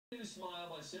New smile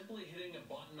by simply hitting a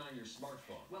button on your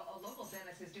smartphone. Well, a local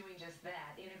dentist is doing just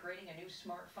that, integrating a new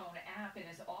smartphone app in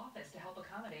his office to help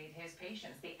accommodate his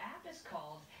patients. The app is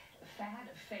called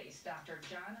FADface. Dr.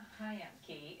 John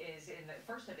Heimke is in the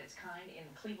first of its kind in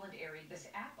Cleveland area.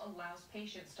 This app allows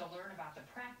patients to learn about the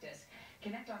practice,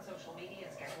 connect on social media,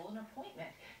 and schedule an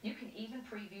appointment. You can even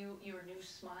preview your new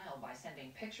smile by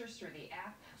sending pictures through the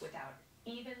app without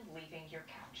even leaving your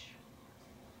couch.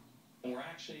 We're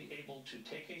actually able to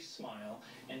take a smile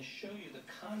and show you the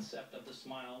concept of the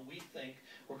smile we think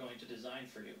we're going to design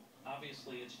for you.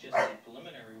 Obviously, it's just a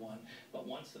preliminary one, but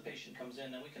once the patient comes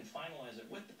in, then we can finalize it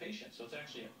with the patient. So it's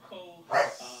actually a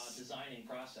co-designing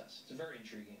process. It's very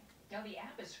intriguing. Now, the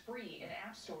app is free in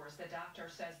app stores. The doctor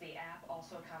says the app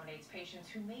also accommodates patients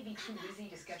who may be too busy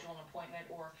to schedule an appointment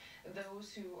or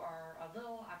those who are a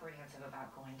little apprehensive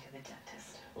about going to the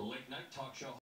dentist. A late night talk show.